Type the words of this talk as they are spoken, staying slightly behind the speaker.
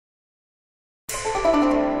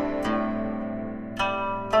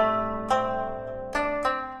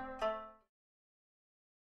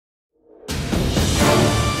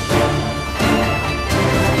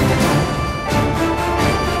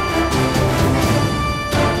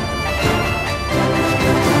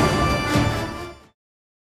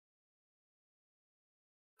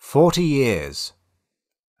years.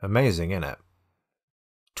 Amazing, innit?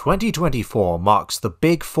 2024 marks the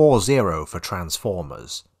big 4-0 for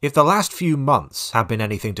Transformers. If the last few months have been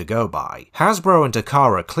anything to go by, Hasbro and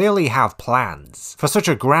Takara clearly have plans for such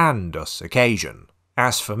a grandiose occasion.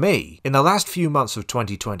 As for me, in the last few months of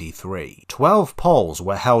 2023, 12 polls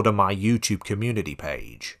were held on my YouTube community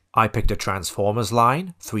page. I picked a Transformers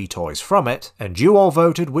line, 3 toys from it, and you all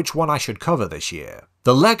voted which one I should cover this year.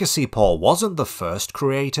 The Legacy poll wasn't the first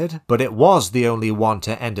created, but it was the only one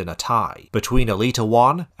to end in a tie between Elita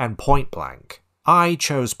 1 and Pointblank. I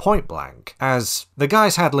chose Pointblank, as the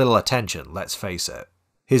guy's had little attention, let's face it.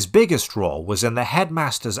 His biggest role was in the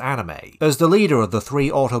Headmasters anime, as the leader of the 3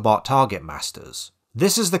 Autobot Target Masters.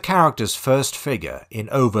 This is the character's first figure in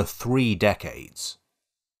over 3 decades.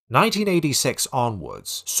 1986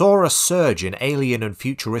 onwards saw a surge in alien and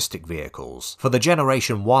futuristic vehicles for the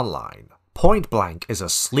Generation 1 line. Pointblank is a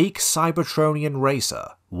sleek Cybertronian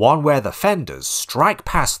racer, one where the fenders strike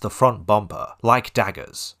past the front bumper like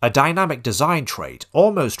daggers, a dynamic design trait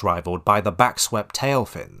almost rivaled by the backswept tail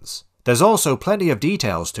fins. There's also plenty of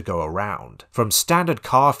details to go around, from standard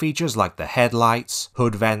car features like the headlights,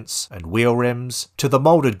 hood vents, and wheel rims, to the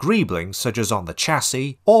molded greeblings such as on the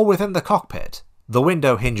chassis or within the cockpit. The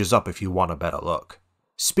window hinges up if you want a better look.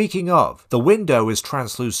 Speaking of, the window is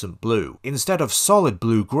translucent blue instead of solid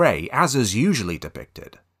blue-grey as is usually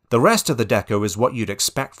depicted. The rest of the deco is what you'd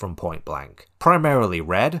expect from Pointblank, primarily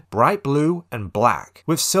red, bright blue, and black,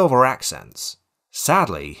 with silver accents.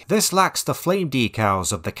 Sadly, this lacks the flame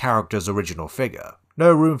decals of the character's original figure.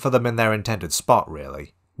 No room for them in their intended spot,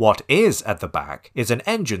 really. What is at the back is an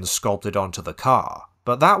engine sculpted onto the car,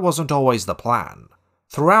 but that wasn't always the plan.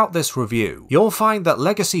 Throughout this review, you'll find that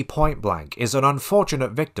Legacy Pointblank is an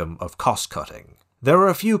unfortunate victim of cost-cutting. There are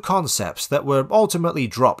a few concepts that were ultimately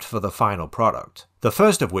dropped for the final product, the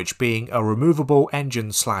first of which being a removable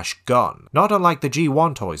engine/gun, not unlike the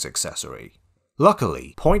G1 Toys accessory.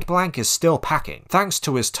 Luckily, Pointblank is still packing, thanks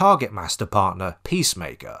to his Target Master partner,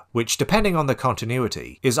 Peacemaker, which, depending on the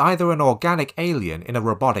continuity, is either an organic alien in a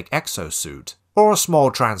robotic exosuit, or a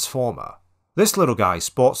small transformer. This little guy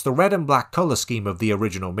sports the red and black colour scheme of the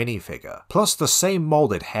original minifigure, plus the same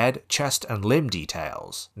moulded head, chest and limb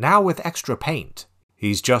details, now with extra paint.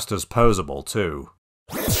 He's just as posable too.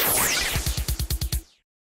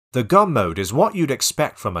 The gun mode is what you'd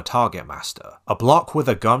expect from a Target Master, a block with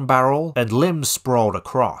a gun barrel and limbs sprawled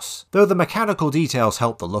across, though the mechanical details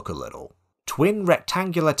help the look a little. Twin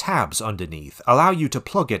rectangular tabs underneath allow you to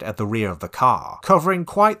plug it at the rear of the car, covering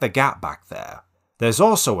quite the gap back there. There's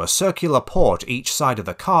also a circular port each side of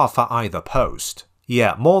the car for either post.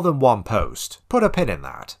 Yeah, more than one post. Put a pin in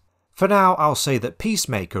that. For now, I'll say that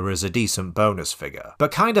Peacemaker is a decent bonus figure,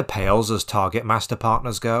 but kinda pales as Target Master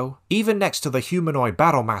partners go, even next to the humanoid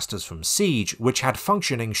Battle Masters from Siege, which had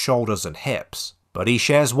functioning shoulders and hips. But he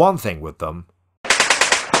shares one thing with them.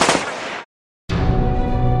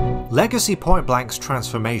 Legacy Pointblank's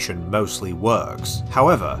transformation mostly works.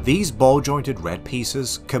 However, these ball-jointed red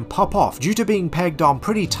pieces can pop off due to being pegged on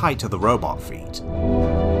pretty tight to the robot feet.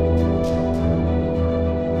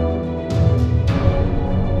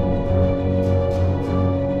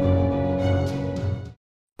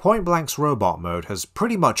 Pointblank's robot mode has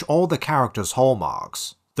pretty much all the character's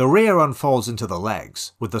hallmarks. The rear unfolds into the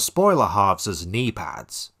legs, with the spoiler halves as knee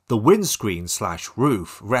pads. The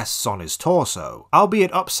windscreen/roof rests on his torso,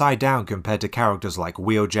 albeit upside down compared to characters like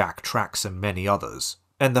Wheeljack, Trax and many others.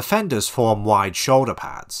 And the fenders form wide shoulder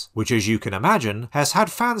pads, which as you can imagine has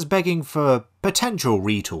had fans begging for potential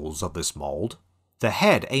retools of this mold. The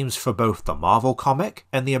head aims for both the Marvel comic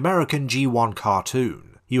and the American G1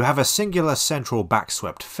 cartoon. You have a singular central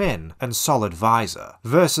backswept fin and solid visor,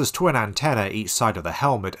 versus twin antennae each side of the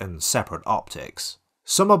helmet and separate optics.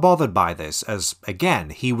 Some are bothered by this as, again,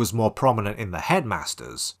 he was more prominent in the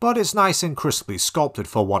Headmasters, but it's nice and crisply sculpted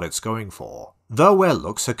for what it's going for. Though where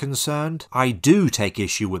looks are concerned, I do take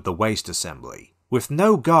issue with the waist assembly. With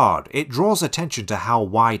no guard, it draws attention to how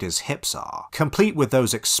wide his hips are, complete with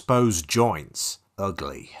those exposed joints.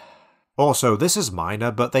 Ugly. Also, this is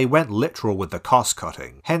minor, but they went literal with the cost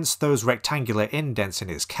cutting, hence those rectangular indents in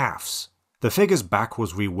his calves. The figure's back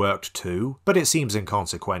was reworked too, but it seems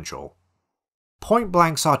inconsequential.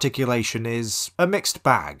 Pointblank's articulation is a mixed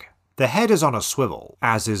bag. The head is on a swivel,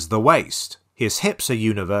 as is the waist. His hips are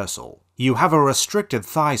universal. You have a restricted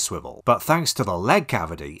thigh swivel, but thanks to the leg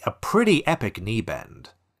cavity, a pretty epic knee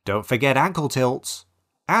bend. Don't forget ankle tilts.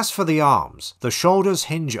 As for the arms, the shoulders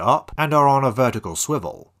hinge up and are on a vertical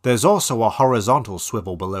swivel. There's also a horizontal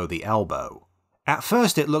swivel below the elbow. At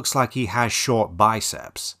first it looks like he has short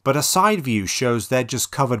biceps, but a side view shows they're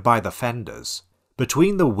just covered by the fenders.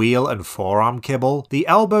 Between the wheel and forearm kibble, the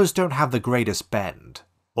elbows don't have the greatest bend.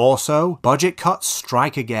 Also, budget cuts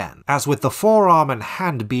strike again, as with the forearm and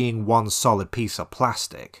hand being one solid piece of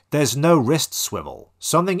plastic, there's no wrist swivel,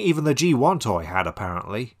 something even the G1 toy had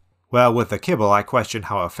apparently. Well, with the kibble I question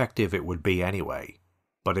how effective it would be anyway.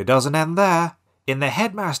 But it doesn't end there. In the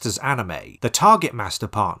Headmaster's anime, the Target Master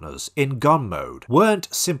partners, in gun mode, weren't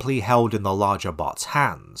simply held in the larger bot's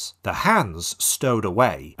hands. The hands stowed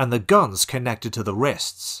away, and the guns connected to the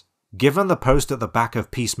wrists. Given the post at the back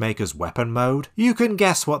of Peacemaker's weapon mode, you can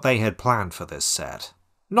guess what they had planned for this set.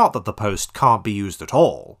 Not that the post can't be used at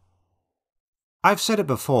all. I've said it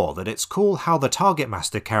before that it's cool how the Target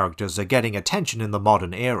Master characters are getting attention in the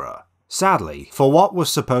modern era. Sadly, for what was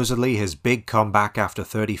supposedly his big comeback after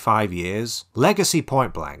 35 years, Legacy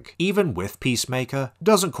Pointblank, even with Peacemaker,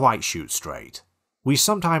 doesn't quite shoot straight. We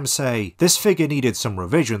sometimes say, this figure needed some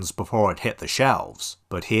revisions before it hit the shelves,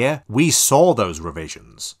 but here, we saw those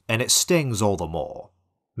revisions, and it stings all the more.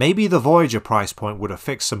 Maybe the Voyager price point would have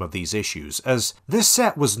fixed some of these issues, as this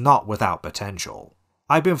set was not without potential.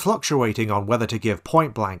 I've been fluctuating on whether to give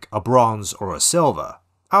Pointblank a bronze or a silver.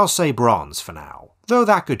 I'll say bronze for now, though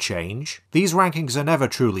that could change. These rankings are never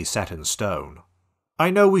truly set in stone.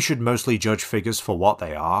 I know we should mostly judge figures for what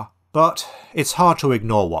they are, but it's hard to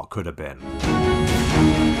ignore what could have been.